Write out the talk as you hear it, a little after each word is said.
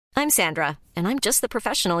I'm Sandra, and I'm just the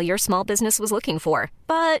professional your small business was looking for.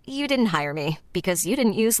 But you didn't hire me because you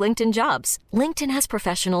didn't use LinkedIn Jobs. LinkedIn has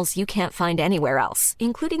professionals you can't find anywhere else,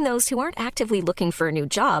 including those who aren't actively looking for a new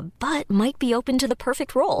job, but might be open to the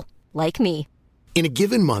perfect role, like me. In a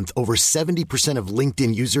given month, over 70% of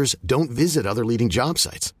LinkedIn users don't visit other leading job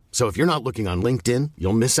sites. So if you're not looking on LinkedIn,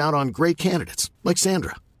 you'll miss out on great candidates like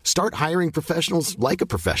Sandra. Start hiring professionals like a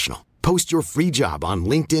professional. Post your free job on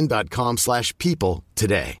linkedin.com/people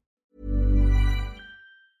today.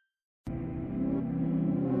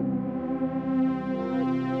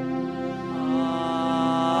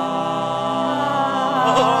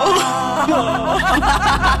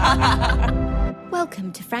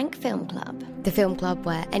 Welcome to Frank Film Club, the film club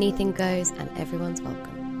where anything goes and everyone's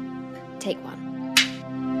welcome. Take one.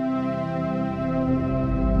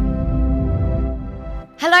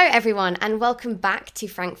 Hello everyone and welcome back to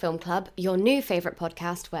Frank Film Club, your new favourite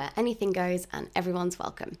podcast where anything goes and everyone's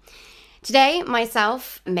welcome. Today,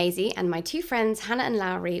 myself, Maisie, and my two friends Hannah and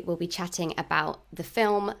Lowry will be chatting about the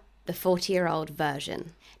film The 40-Year-Old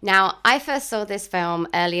Version. Now, I first saw this film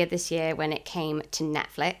earlier this year when it came to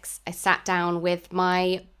Netflix. I sat down with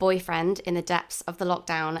my boyfriend in the depths of the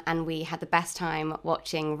lockdown and we had the best time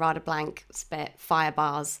watching Radha Blank spit fire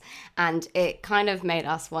bars, and it kind of made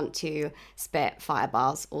us want to spit fire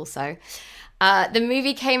bars also. The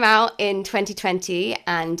movie came out in 2020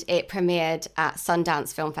 and it premiered at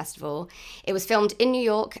Sundance Film Festival. It was filmed in New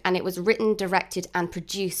York and it was written, directed and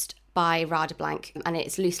produced by Radha Blank, and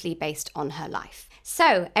it's loosely based on her life.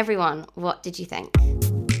 So, everyone, what did you think?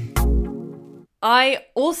 I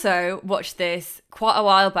also watched this quite a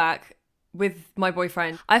while back with my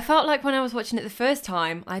boyfriend. I felt like when I was watching it the first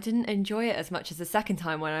time, I didn't enjoy it as much as the second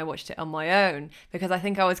time when I watched it on my own, because I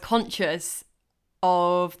think I was conscious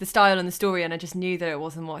of the style and the story and I just knew that it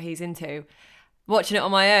wasn't what he's into. Watching it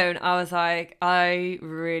on my own, I was like, I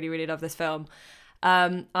really, really love this film.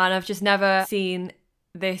 And I've just never seen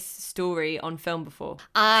this story on film before.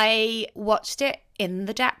 I watched it in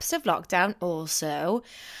the depths of lockdown also.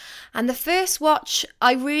 And the first watch,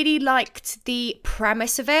 I really liked the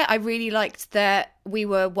premise of it. I really liked that we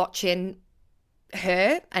were watching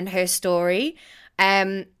her and her story.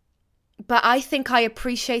 But I think I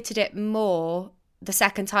appreciated it more the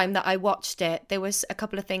second time that I watched it. There was a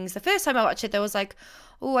couple of things. The first time I watched it, there was like,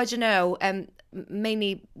 oh, I don't know,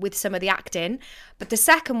 mainly with some of the acting. But the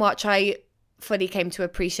second watch, I fully came to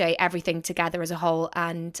appreciate everything together as a whole,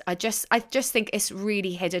 and I just think it's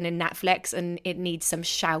really hidden in Netflix and it needs some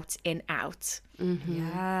shouting out. Mm-hmm.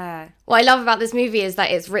 Yeah. What I love about this movie is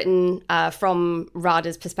that it's written from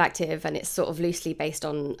Radha's perspective and it's sort of loosely based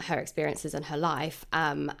on her experiences and her life,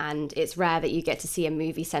 and it's rare that you get to see a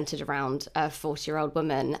movie centered around a 40-year-old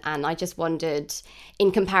woman. And I just wondered,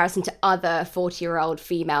 in comparison to other 40-year-old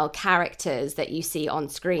female characters that you see on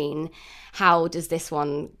screen, how does this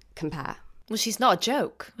one compare? Well, she's not a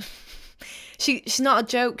joke. She's not a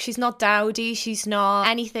joke. She's not dowdy. She's not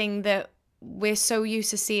anything that we're so used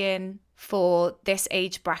to seeing for this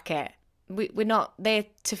age bracket. We're not there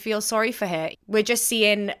to feel sorry for her. We're just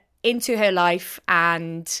seeing into her life,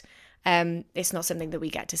 and it's not something that we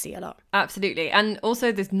get to see a lot. Absolutely. And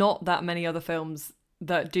also there's not that many other films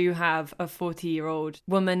that do have a 40-year-old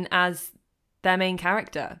woman as their main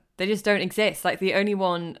character. They just don't exist. Like, the only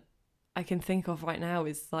one I can think of right now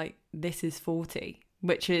is like This Is 40,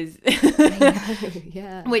 which is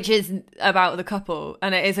yeah, which is about the couple,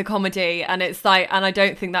 and it is a comedy, and it's like, and I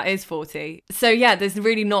don't think that is 40. So yeah, there's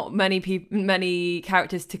really not many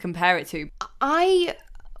characters to compare it to. I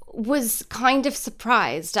was kind of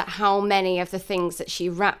surprised at how many of the things that she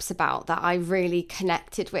raps about that I really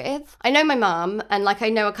connected with. I know my mum, and like I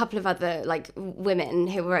know a couple of other like women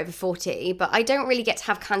who were over 40, but I don't really get to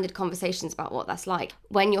have candid conversations about what that's like.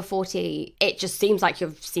 When you're 40, it just seems like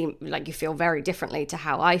you feel very differently to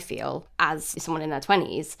how I feel as someone in their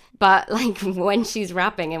 20s. But like when she's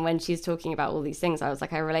rapping and when she's talking about all these things, I was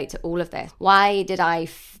like, I relate to all of this. Why did I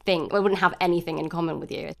think I wouldn't have anything in common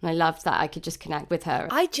with you? And I loved that I could just connect with her.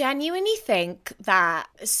 I genuinely think that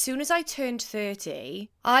as soon as I turned 30,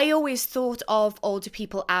 I always thought of older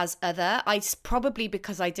people as other. It's probably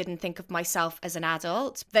because I didn't think of myself as an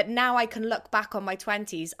adult, that now I can look back on my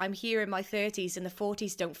 20s, I'm here in my 30s, and the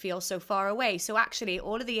 40s don't feel so far away. So actually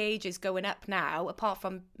all of the ages going up now, apart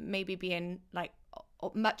from maybe being like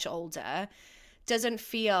much older, doesn't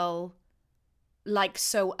feel like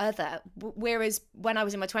so other. Whereas when I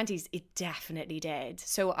was in my 20s, it definitely did.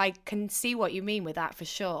 So I can see what you mean with that for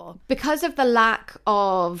sure. Because of the lack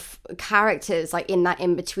of characters like in that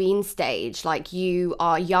in-between stage, like you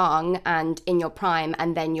are young and in your prime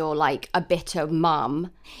and then you're like a bitter mum,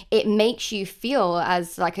 it makes you feel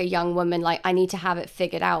as like a young woman like I need to have it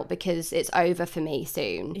figured out because it's over for me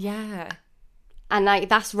soon. Yeah. And like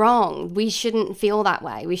that's wrong. We shouldn't feel that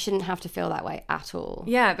way. We shouldn't have to feel that way at all.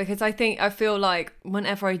 Yeah, because I feel like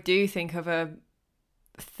whenever I do think of a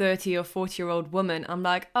 30 or 40-year-old woman, I'm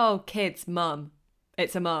like, oh, kids, mum.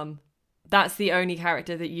 It's a mum. That's the only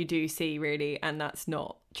character that you do see, really, and that's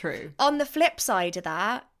not true. On the flip side of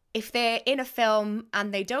that, if they're in a film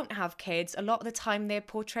and they don't have kids, a lot of the time they're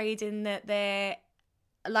portrayed in that they're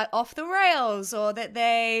like off the rails or that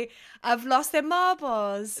they have lost their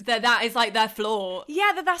marbles. That is like their flaw.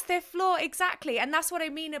 Yeah, that's their flaw, exactly. And that's what I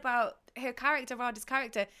mean about her character, Radha's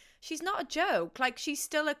character. She's not a joke. Like, she's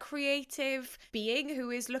still a creative being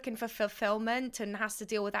who is looking for fulfillment and has to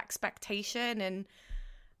deal with expectation. And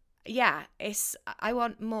yeah, I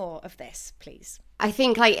want more of this, please. I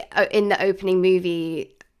think like in the opening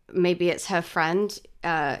movie, maybe it's her friend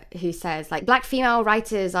who says like Black female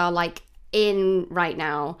writers are like in right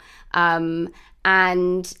now,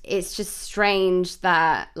 and it's just strange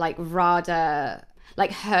that like Radha,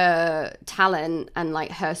 like her talent and like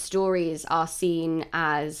her stories are seen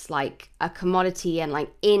as like a commodity and like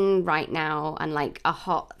in right now and like a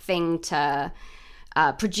hot thing to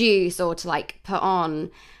produce or to like put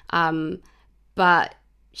on, but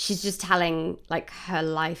she's just telling like her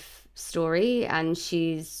life story, and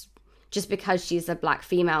she's just because she's a Black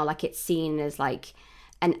female, like it's seen as like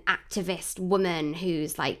an activist woman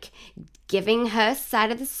who's like giving her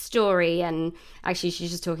side of the story. And actually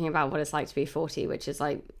she's just talking about what it's like to be 40, which is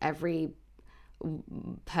like every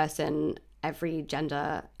person, every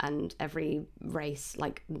gender and every race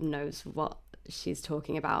like knows what she's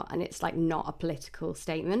talking about, and it's like not a political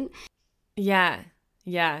statement. Yeah,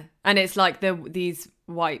 and it's like these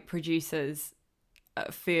white producers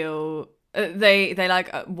feel they like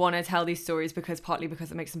want to tell these stories partly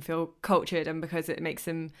because it makes them feel cultured and because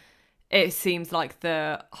it seems like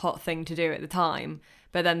the hot thing to do at the time,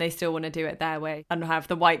 but then they still want to do it their way and have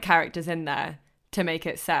the white characters in there to make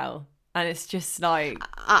it sell. And it's just like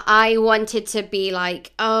I wanted to be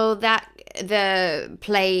like, oh, that the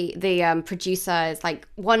producer is like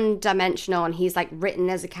one dimensional and he's like written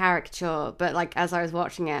as a caricature, but like as I was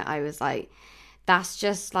watching it I was like, that's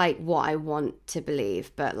just like what I want to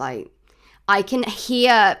believe. But like I can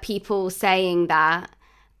hear people saying that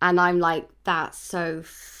and I'm like, that's so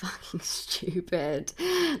fucking stupid.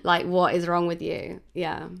 Like, what is wrong with you?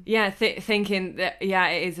 Yeah. Yeah, thinking that, yeah,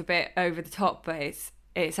 it is a bit over the top, but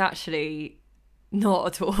it's actually not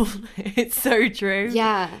at all. It's so true.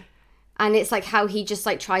 Yeah. And it's like how he just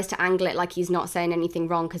like tries to angle it like he's not saying anything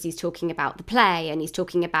wrong because he's talking about the play and he's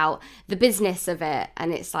talking about the business of it.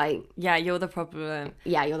 And it's like... Yeah, you're the problem.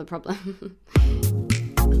 Yeah, you're the problem.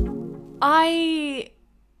 I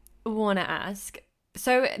want to ask,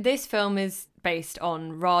 so this film is based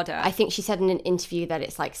on Radha. I think she said in an interview that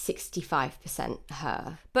it's like 65%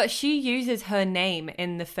 her. But she uses her name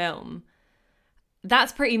in the film.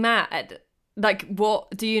 That's pretty mad. Like,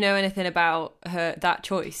 what do you know anything about that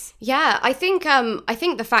choice? Yeah, I think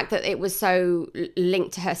the fact that it was so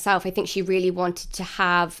linked to herself, I think she really wanted to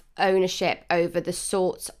have ownership over the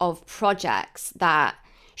sorts of projects that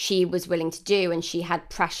she was willing to do, and she had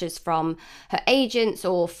pressures from her agents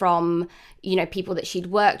or from, you know, people that she'd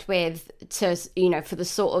worked with to, you know, for the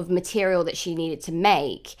sort of material that she needed to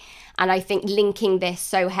make. And I think linking this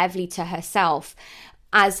so heavily to herself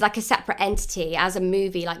as like a separate entity, as a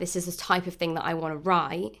movie, like this is the type of thing that I want to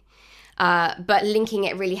write, but linking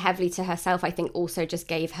it really heavily to herself, I think also just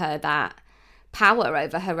gave her that power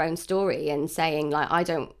over her own story and saying like,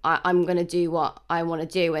 I'm going to do what I want to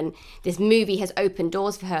do. And this movie has opened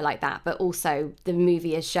doors for her like that, but also the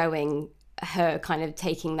movie is showing her kind of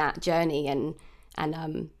taking that journey and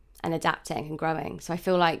adapting and growing. So I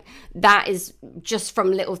feel like that is just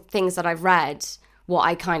from little things that I've read what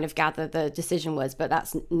I kind of gather the decision was, but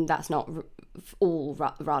that's not all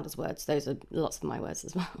Radha's words. Those are lots of my words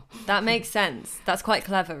as well. That makes sense. That's quite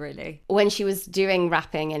clever, really. When she was doing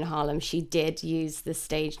rapping in Harlem, she did use the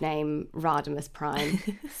stage name Radamus Prime.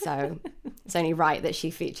 So it's only right that she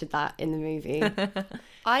featured that in the movie.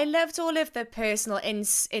 I loved all of the personal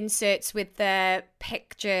inserts with the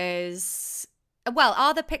pictures. Well,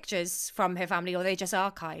 are the pictures from her family or are they just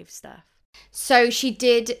archive stuff? So she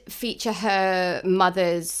did feature her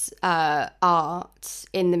mother's art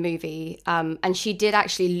in the movie, and she did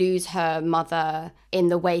actually lose her mother in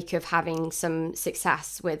the wake of having some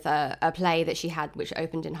success with a play that she had, which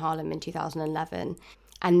opened in Harlem in 2011.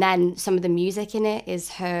 And then some of the music in it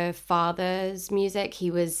is her father's music.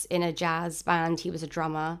 He was in a jazz band. He was a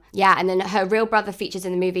drummer. Yeah, and then her real brother features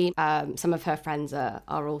in the movie. Some of her friends are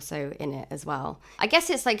also in it as well. I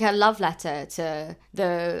guess it's like her love letter to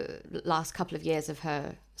the last couple of years of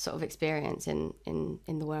her sort of experience in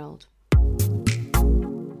the world.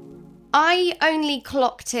 I only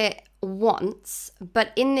clocked it once,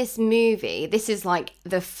 but in this movie, this is like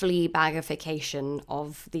the Fleabagification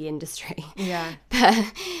of the industry. Yeah.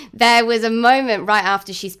 But there was a moment right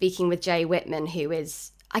after she's speaking with Jay Whitman, who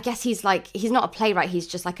is, I guess he's not a playwright, he's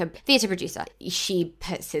just like a theatre producer. She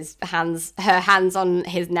puts her hands on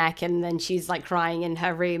his neck, and then she's like crying in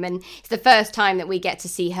her room. And it's the first time that we get to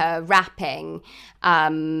see her rapping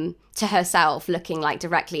to herself, looking like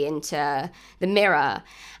directly into the mirror.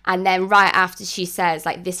 And then right after she says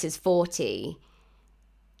like, "This is 40,"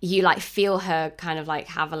 you like feel her kind of like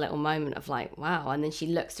have a little moment of like, wow. And then she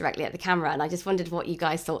looks directly at the camera. And I just wondered what you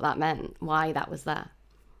guys thought that meant, why that was there.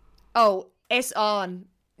 Oh, it's on.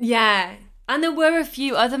 Yeah. And there were a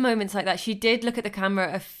few other moments like that. She did look at the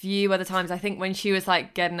camera a few other times. I think when she was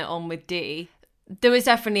like getting it on with Dee, there was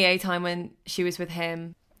definitely a time when she was with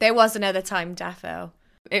him. There was another time, defo.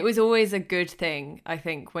 It was always a good thing, I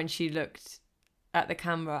think, when she looked at the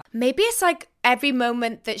camera. Maybe it's like every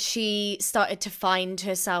moment that she started to find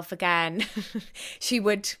herself again, she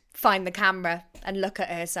would find the camera and look at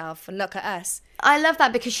herself and look at us. I love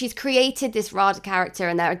that because she's created this Radha character,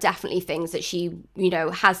 and there are definitely things that she,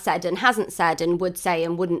 has said and hasn't said and would say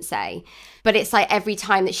and wouldn't say. But it's like every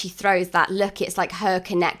time that she throws that look, it's like her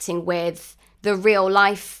connecting with the real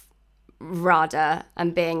life Radha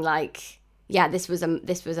and being like, yeah, this was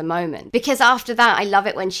a moment. Because after that, I love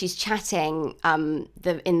it when she's chatting in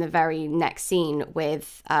the very next scene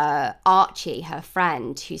with Archie, her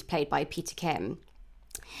friend, who's played by Peter Kim.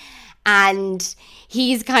 And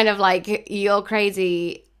he's kind of like, "You're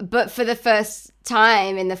crazy." But for the first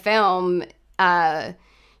time in the film,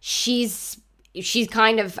 she's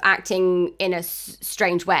kind of acting in a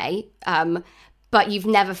strange way. But you've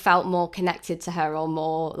never felt more connected to her or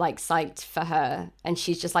more like psyched for her. And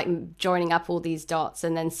she's just like joining up all these dots,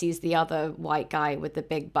 and then sees the other white guy with the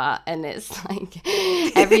big butt. And it's like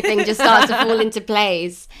everything just starts to fall into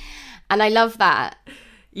place. And I love that.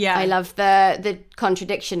 Yeah. I love the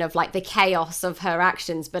contradiction of like the chaos of her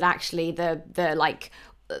actions, but actually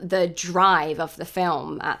the drive of the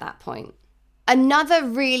film at that point. Another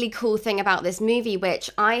really cool thing about this movie, which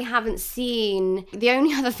I haven't seen, the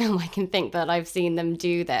only other film I can think that I've seen them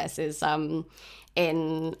do this is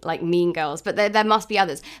in like Mean Girls, but there must be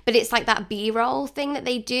others. But it's like that B-roll thing that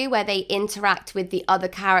they do where they interact with the other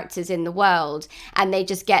characters in the world, and they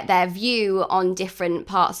just get their view on different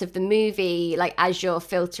parts of the movie, like as you're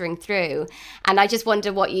filtering through. And I just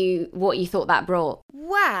wonder what you thought that brought.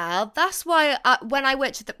 Well, that's why when I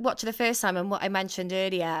watched the first time, and what I mentioned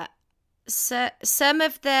earlier, so some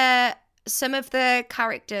of the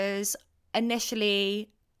characters initially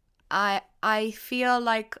I feel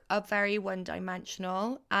like are very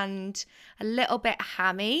one-dimensional and a little bit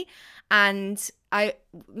hammy, and I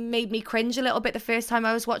made me cringe a little bit the first time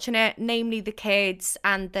I was watching it, namely the kids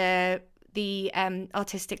and the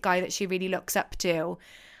autistic guy that she really looks up to.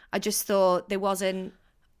 I just thought they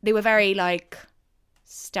were very like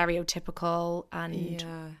stereotypical and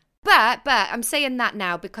yeah. But I'm saying that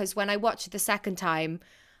now because when I watched it the second time,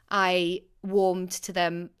 I warmed to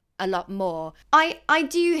them a lot more. I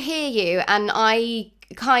do hear you, and I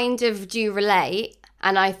kind of do relate,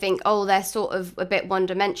 and I think, they're sort of a bit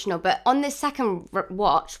one-dimensional. But on this second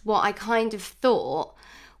watch, what I kind of thought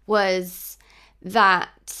was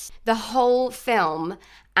that the whole film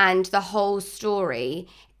and the whole story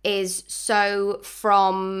is so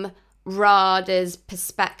from Radha's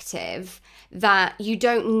perspective that you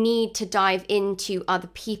don't need to dive into other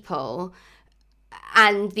people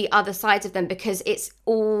and the other sides of them, because it's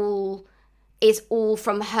all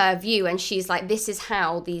from her view, and she's like, this is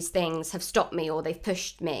how these things have stopped me or they've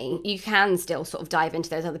pushed me. You can still sort of dive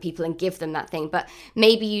into those other people and give them that thing, but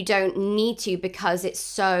maybe you don't need to, because it's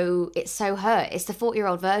so her. It's the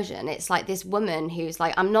 40-year-old version. It's like this woman who's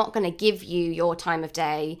like, I'm not going to give you your time of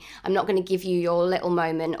day. I'm not going to give you your little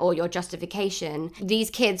moment or your justification.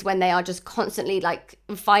 These kids, when they are just constantly like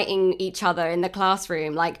fighting each other in the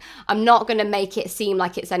classroom, like, I'm not going to make it seem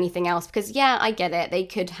like it's anything else, because yeah, I get it. They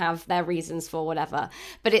could have their reasons for, whatever.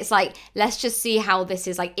 But it's like, let's just see how this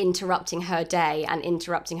is like interrupting her day and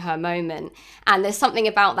interrupting her moment. And there's something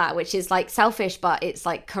about that which is like selfish, but it's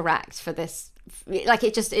like correct for this. Like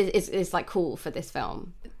it just is like cool for this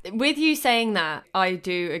film. With you saying that, I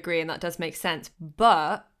do agree, and that does make sense.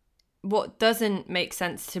 But what doesn't make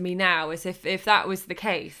sense to me now is if that was the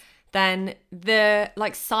case, then the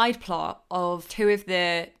like side plot of two of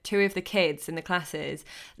the kids in the classes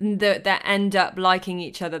that end up liking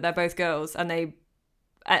each other, they're both girls, and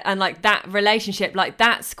like that relationship, like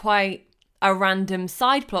that's quite a random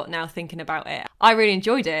side plot now thinking about it. I really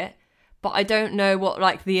enjoyed it, but I don't know what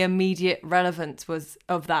like the immediate relevance was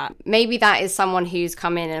of that. Maybe that is someone who's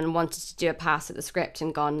come in and wanted to do a pass at the script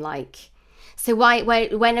and gone like, so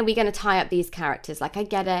when are we going to tie up these characters? Like, I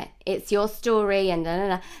get it. It's your story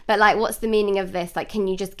and but like, what's the meaning of this? Like, can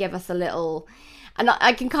you just give us a little... And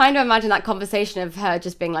I can kind of imagine that conversation of her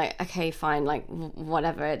just being like, okay, fine, like,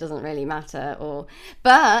 whatever, it doesn't really matter.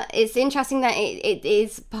 But it's interesting that it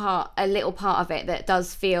is a little part of it that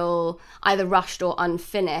does feel either rushed or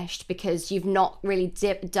unfinished because you've not really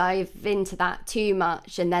dive into that too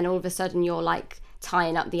much. And then all of a sudden you're like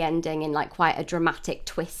tying up the ending in like quite a dramatic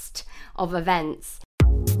twist of events.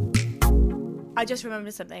 I just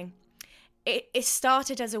remembered something. It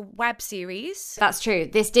started as a web series. That's true.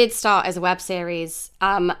 This did start as a web series,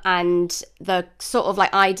 and the sort of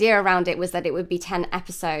like idea around it was that it would be 10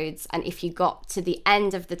 episodes, and if you got to the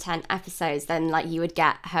end of the 10 episodes, then like you would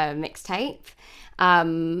get her mixtape,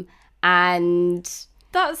 and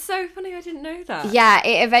that's so funny. I didn't know that. Yeah,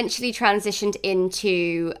 it eventually transitioned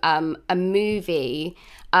into a movie.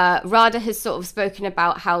 Radha has sort of spoken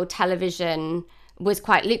about how television was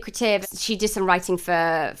quite lucrative. She did some writing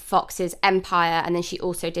for Fox's Empire, and then she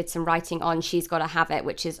also did some writing on She's Gotta Have It,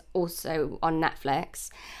 which is also on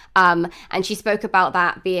Netflix. And she spoke about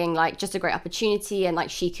that being like just a great opportunity, and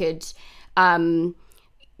like she could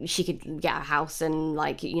get a house, and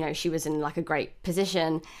like, you know, she was in like a great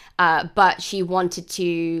position, but she wanted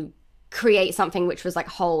to create something which was like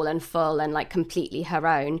whole and full and like completely her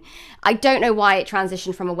own. I don't know why it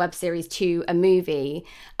transitioned from a web series to a movie,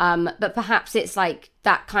 but perhaps it's like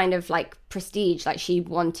that kind of like prestige, like she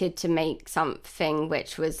wanted to make something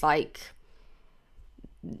which was like,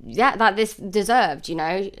 yeah, that this deserved, you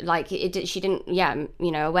know, like she didn't, yeah,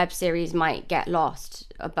 you know, a web series might get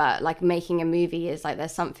lost, but like making a movie is like,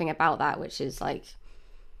 there's something about that which is like,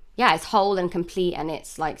 yeah, it's whole and complete and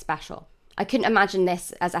it's like special. I couldn't imagine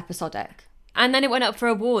this as episodic. And then it went up for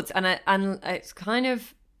awards, and it's kind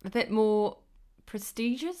of a bit more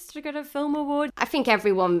prestigious to get a film award. I think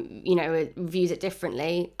everyone, you know, views it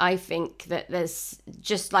differently. I think that there's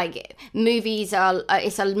just like movies are,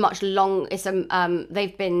 they've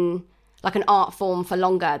been like an art form for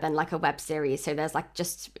longer than like a web series. So there's like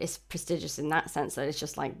just, it's prestigious in that sense that it's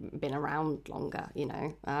just like been around longer, you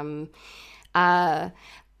know.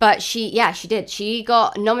 But she did. She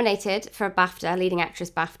got nominated for a BAFTA, Leading Actress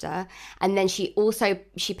BAFTA, and then she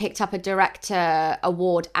picked up a director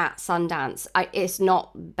award at Sundance. It's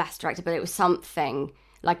not Best Director, but it was something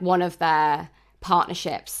like one of their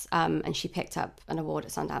partnerships, and she picked up an award at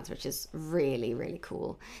Sundance, which is really, really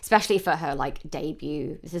cool, especially for her like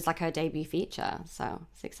debut. This is like her debut feature, so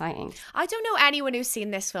it's exciting. I don't know anyone who's seen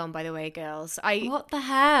this film, by the way, girls. What the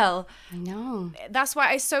hell? I know. That's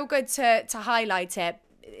why it's so good to highlight it.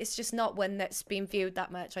 It's just not one that's been viewed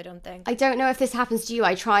that much, I don't think. I don't know if this happens to you.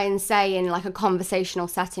 I try and say in like a conversational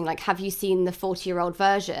setting, like, have you seen the 40-year-old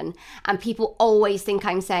version? And people always think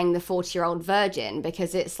I'm saying the 40-year-old virgin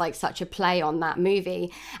because it's like such a play on that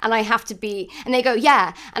movie. And I have to be, and they go,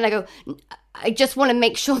 yeah. And I go, I just want to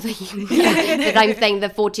make sure that you know that I'm saying the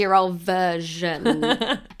 40-year-old version.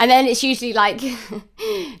 And then it's usually like,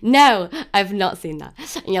 no, I've not seen that.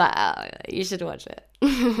 And you're like, oh, you should watch it.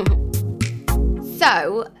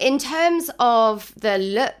 So, in terms of the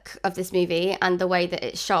look of this movie and the way that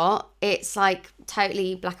it's shot, it's like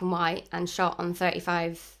totally black and white and shot on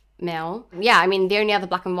 35mm. Yeah, I mean, the only other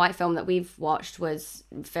black and white film that we've watched was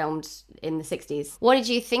filmed in the 60s. What did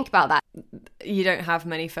you think about that? You don't have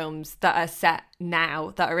many films that are set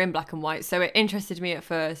now that are in black and white, so it interested me at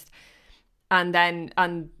first.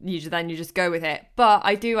 And you just go with it. But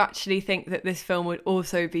I do actually think that this film would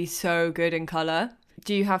also be so good in colour.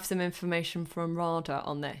 Do you have some information from Radha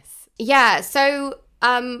on this? Yeah, so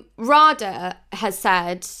Radha has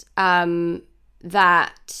said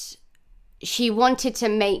that she wanted to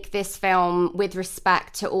make this film with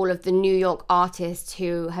respect to all of the New York artists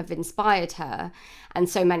who have inspired her. And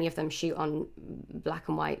so many of them shoot on black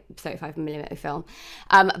and white 35mm film.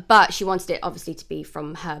 But she wanted it obviously to be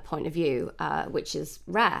from her point of view, which is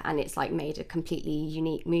rare. And it's like made a completely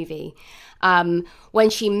unique movie. When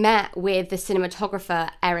she met with the cinematographer,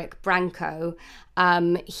 Eric Branco,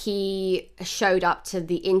 he showed up to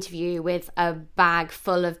the interview with a bag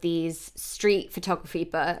full of these street photography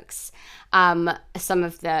books. Some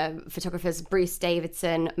of the photographers, Bruce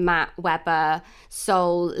Davidson, Matt Weber,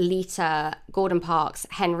 Sol Lita, Gordon Parks,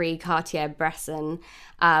 Henry Cartier-Bresson,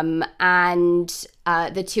 and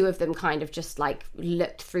the two of them kind of just like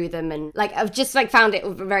looked through them and like I've just like found it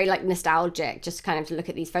very like nostalgic just kind of to look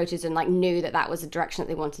at these photos and like knew that was a direction that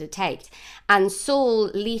they wanted to take. And Sol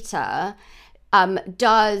Lita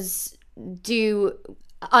does do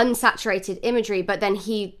unsaturated imagery, but then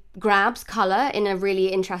he grabs color in a really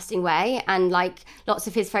interesting way, and like lots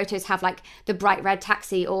of his photos have like the bright red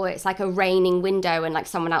taxi, or it's like a raining window and like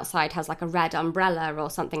someone outside has like a red umbrella or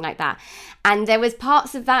something like that. And there was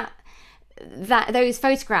parts of those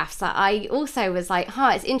photographs that I also was like,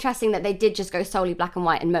 it's interesting that they did just go solely black and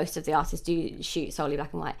white, and most of the artists do shoot solely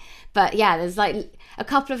black and white. But yeah, there's like a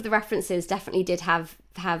couple of the references definitely did have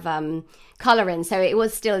color in, so it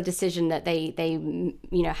was still a decision that they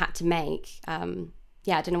had to make.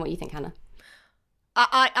 Yeah, I don't know what you think, Hannah.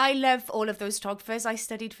 I love all of those photographers. I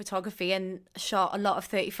studied photography and shot a lot of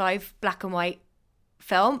 35 black and white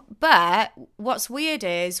film. But what's weird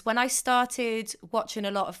is when I started watching a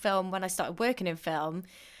lot of film, when I started working in film,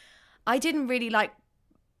 I didn't really like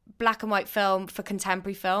black and white film for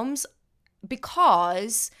contemporary films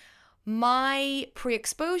because my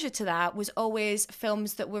pre-exposure to that was always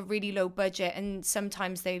films that were really low budget, and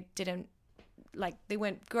sometimes they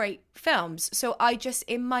weren't great films. So I just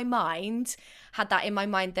in my mind had that in my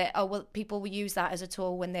mind that people will use that as a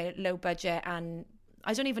tool when they're low budget. And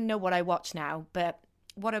I don't even know what I watch now, but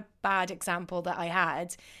what a bad example that I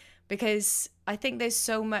had, because I think there's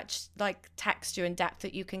so much like texture and depth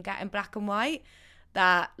that you can get in black and white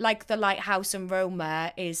that, like The Lighthouse and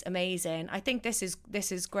Roma is amazing. I think this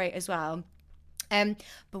is great as well.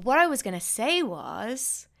 But what I was going to say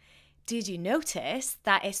was, did you notice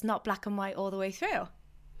that it's not black and white all the way through?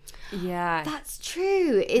 Yeah. That's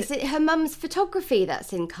true. Is it her mum's photography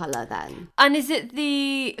that's in colour then? And is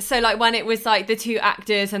it so like when it was like the two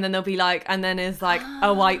actors and then there'll be like, and then it's like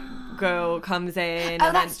a white girl comes in. Oh,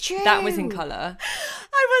 and that's true. That was in colour.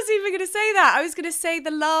 I wasn't even going to say that. I was going to say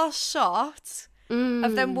the last shot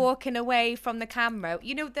of them walking away from the camera.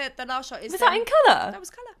 You know, the last shot is... Was that in colour? That was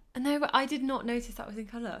colour. No, but I did not notice that was in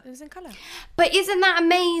colour. It was in colour. But isn't that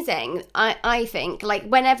amazing? I think, like,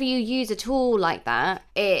 whenever you use a tool like that,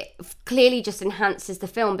 it clearly just enhances the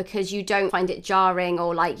film because you don't find it jarring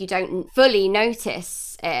or, like, you don't fully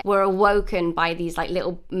notice it. We're awoken by these, like,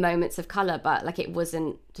 little moments of colour, but, like, it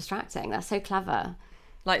wasn't distracting. That's so clever.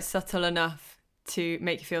 Like, subtle enough to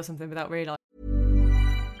make you feel something without realising.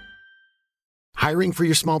 Hiring for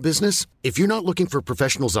your small business? If you're not looking for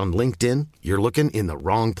professionals on LinkedIn, you're looking in the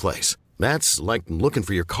wrong place. That's like looking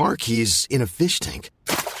for your car keys in a fish tank.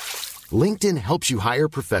 LinkedIn helps you hire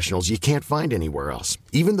professionals you can't find anywhere else,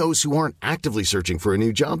 even those who aren't actively searching for a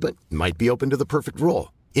new job but might be open to the perfect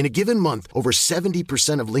role. In a given month, over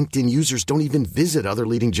 70% of LinkedIn users don't even visit other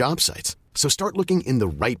leading job sites. So start looking in the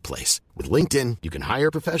right place. With LinkedIn, you can hire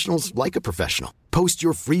professionals like a professional. Post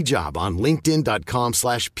your free job on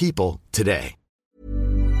linkedin.com/people today.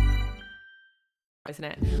 Isn't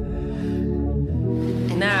it?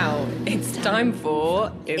 Now it's time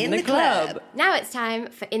for In the Club. Now it's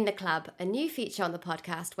time for In the Club, a new feature on the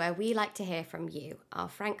podcast where we like to hear from you, our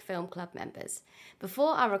Frank Film Club members.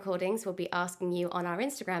 Before our recordings, we'll be asking you on our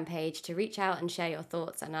Instagram page to reach out and share your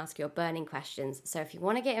thoughts and ask your burning questions. So if you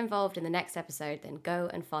want to get involved in the next episode, then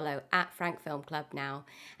go and follow @Frank Film Club now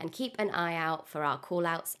and keep an eye out for our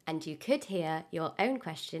call-outs, and you could hear your own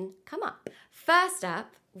question come up. First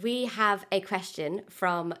up, we have a question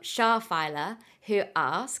from Sharfiler, who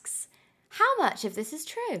asks, how much of this is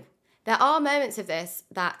true? There are moments of this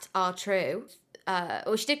that are true.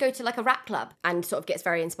 Or she did go to like a rap club and sort of gets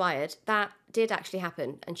very inspired. That did actually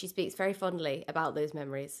happen, and she speaks very fondly about those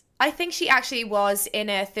memories. I think she actually was in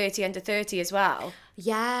a 30 under 30 as well.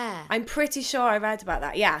 Yeah. I'm pretty sure I read about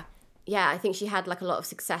that, yeah. Yeah, I think she had like a lot of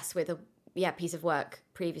success with a piece of work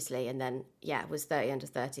previously, and then, was 30 under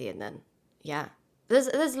 30, and then,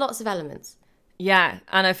 There's lots of elements. Yeah,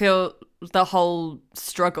 and I feel the whole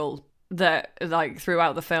struggle that like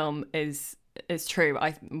throughout the film is true.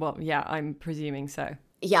 I'm presuming so.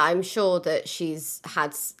 Yeah, I'm sure that she's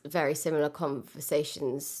had very similar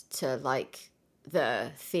conversations to like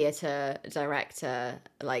the theatre director,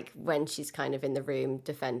 like when she's kind of in the room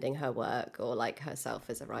defending her work or like herself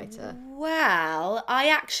as a writer? Well, I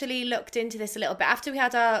actually looked into this a little bit. After we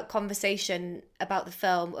had our conversation about the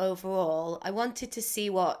film overall, I wanted to see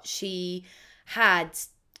what she had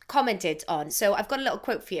commented on. So I've got a little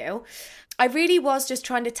quote for you. I really was just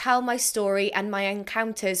trying to tell my story and my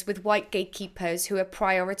encounters with white gatekeepers who are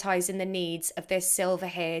prioritising the needs of their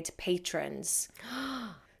silver-haired patrons.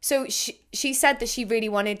 So she said that she really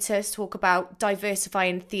wanted to talk about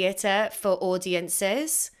diversifying theatre for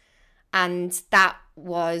audiences, and that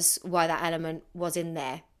was why that element was in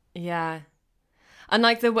there. Yeah. And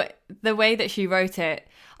like the way that she wrote it,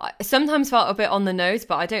 I sometimes felt a bit on the nose,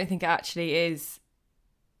 but I don't think it actually is.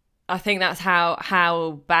 I think that's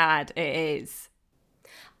how bad it is.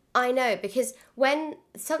 I know, because when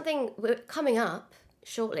we're coming up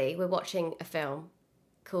shortly, we're watching a film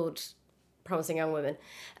called Promising Young Woman.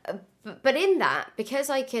 But in that, because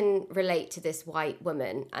I can relate to this white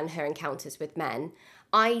woman and her encounters with men,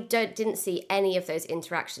 I didn't see any of those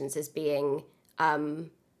interactions as being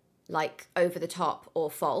like over the top or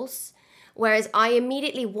false. Whereas I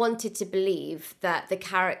immediately wanted to believe that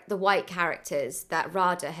the white characters that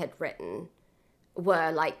Rada had written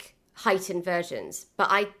were like heightened versions, but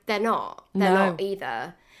they're not. They're not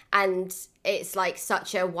either. And it's like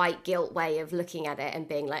such a white guilt way of looking at it and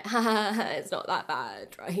being like, it's not that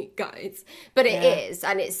bad, right, guys? But it is,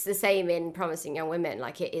 and it's the same in Promising Young Women.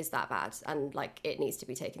 Like, it is that bad, and like it needs to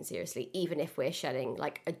be taken seriously, even if we're shedding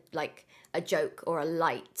like a joke or a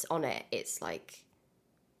light on it. It's like,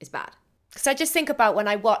 it's bad. Because I just think about when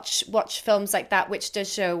I watch films like that, which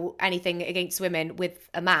does show anything against women with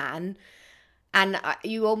a man, and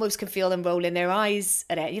you almost can feel them rolling their eyes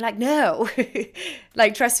at it. You're like, no,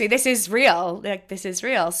 like, trust me, this is real. Like, this is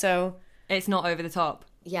real. So it's not over the top.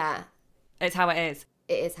 Yeah. It's how it is.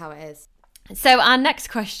 It is how it is. So our next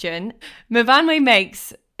question, Mavanwe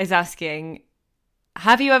Makes is asking,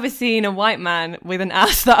 have you ever seen a white man with an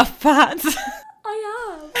ass that fat?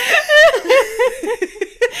 I have.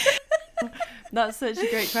 That's such a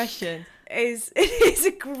great question. It is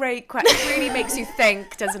a great question. It really makes you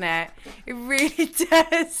think, doesn't it? It really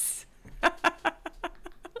does.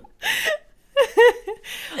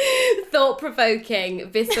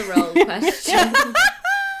 Thought-provoking, visceral question.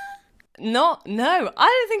 No, I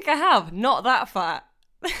don't think I have. Not that fat.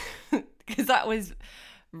 Because that was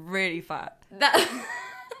really fat.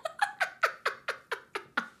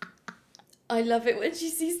 I love it when she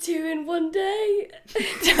sees two in one day.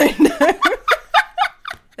 Don't know.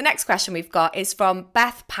 The next question we've got is from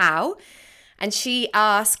Beth Pow, and she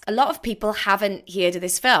asked, a lot of people haven't heard of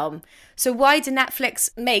this film, so why do Netflix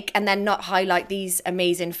make and then not highlight these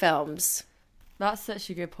amazing films? That's such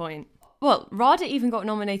a good point. Well, Rada even got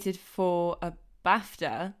nominated for a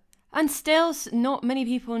BAFTA, and still not many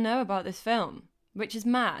people know about this film, which is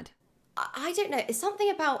mad. I don't know. It's something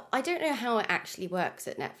about, I don't know how it actually works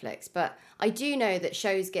at Netflix, but I do know that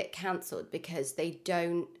shows get cancelled because they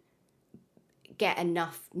don't get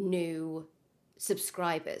enough new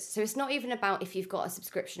subscribers. So it's not even about if you've got a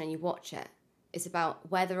subscription and you watch it. It's about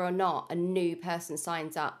whether or not a new person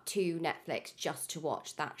signs up to Netflix just to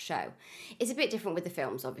watch that show. It's a bit different with the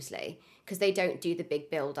films, obviously, because they don't do the big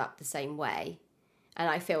build-up the same way. And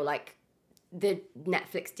I feel like the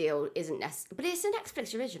Netflix deal isn't necessary. But it's a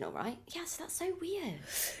Netflix original, right? Yes, that's so weird.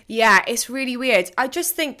 Yeah, it's really weird. I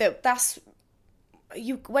just think that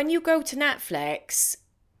when you go to Netflix,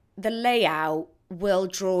 the layout will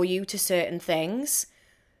draw you to certain things.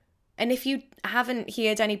 And if you haven't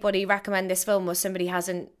heard anybody recommend this film or somebody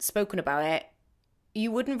hasn't spoken about it,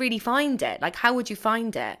 you wouldn't really find it. Like, how would you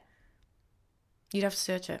find it? You'd have to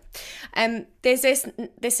search it.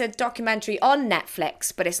 There's a documentary on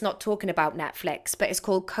Netflix, but it's not talking about Netflix, but it's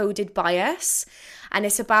called Coded Bias. And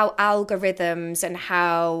it's about algorithms and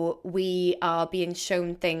how we are being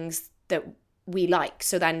shown things that we like.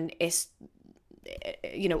 So then it's,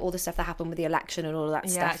 you know, all the stuff that happened with the election and all of that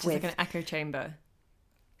stuff. Yeah, it's just like an echo chamber.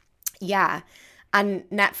 Yeah. And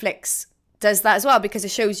Netflix does that as well because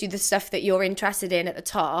it shows you the stuff that you're interested in at the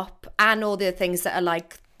top and all the things that are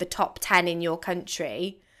like the top 10 in your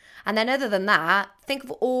country. And then other than that, think of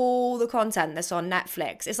all the content that's on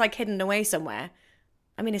Netflix. It's like hidden away somewhere.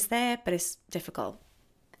 I mean, it's there, but it's difficult.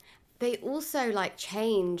 They also like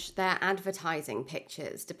change their advertising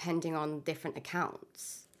pictures depending on different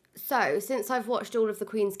accounts. So, since I've watched all of The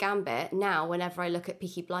Queen's Gambit, now whenever I look at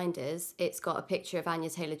Peaky Blinders, it's got a picture of Anya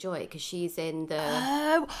Taylor-Joy because she's in the...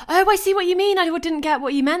 Oh, I see what you mean. I didn't get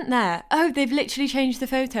what you meant there. Oh, they've literally changed the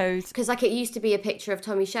photos. Because, like, it used to be a picture of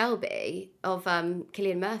Tommy Shelby, of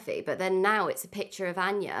Cillian Murphy, but then now it's a picture of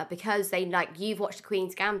Anya because they, like, you've watched The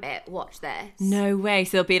Queen's Gambit, watch this. No way.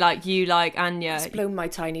 So they'll be like, you like Anya. It's blown my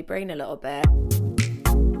tiny brain a little bit.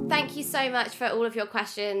 Thank you so much for all of your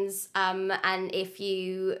questions. And if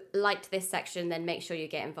you liked this section, then make sure you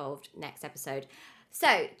get involved next episode.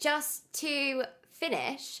 So, just to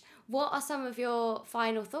finish, what are some of your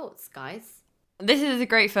final thoughts, guys? This is a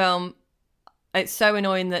great film. It's so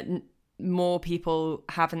annoying that more people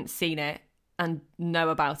haven't seen it and know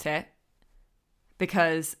about it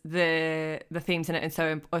because the themes in it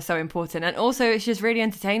are so important. And also, it's just really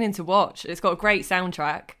entertaining to watch. It's got a great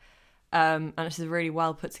soundtrack. And it's a really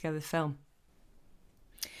well put together film.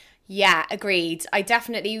 Yeah, agreed.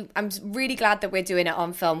 I'm really glad that we're doing it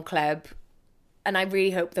on Film Club. And I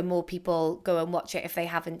really hope that more people go and watch it if they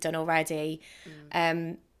haven't done already.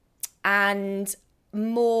 And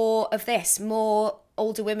more of this, more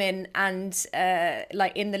older women and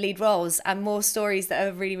like in the lead roles and more stories that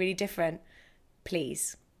are really, really different.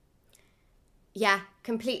 Please. Yeah,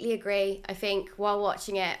 completely agree. I think while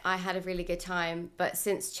watching it, I had a really good time. But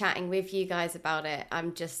since chatting with you guys about it,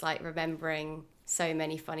 I'm just like remembering so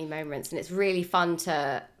many funny moments. And it's really fun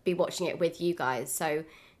to be watching it with you guys. So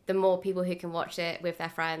the more people who can watch it with their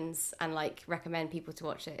friends and like recommend people to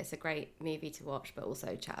watch it, it's a great movie to watch, but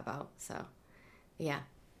also chat about. So yeah,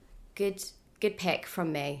 good pick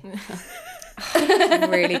from me.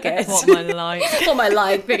 Really good. What my like. What my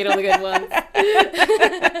like, picking all the good ones.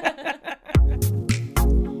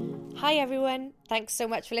 Hi everyone, thanks so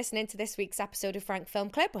much for listening to this week's episode of Frank Film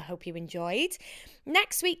Club. I hope you enjoyed.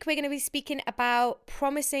 Next week we're going to be speaking about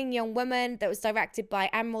Promising Young Woman that was directed by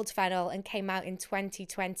Emerald Fennell and came out in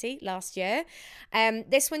 2020, last year.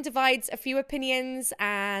 This one divides a few opinions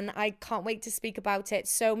and I can't wait to speak about it.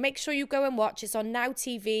 So make sure you go and watch. It's on Now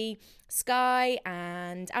TV, Sky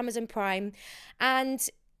and Amazon Prime. And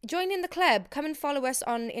join in the club. Come and follow us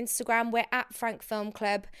on Instagram. We're at Frank Film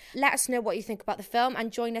Club. Let us know what you think about the film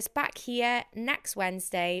and join us back here next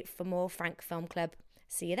Wednesday for more Frank Film Club.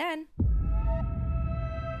 See you then.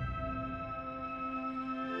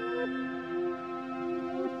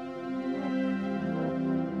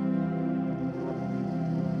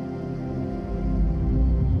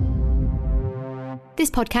 This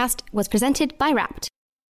podcast was presented by Wrapped.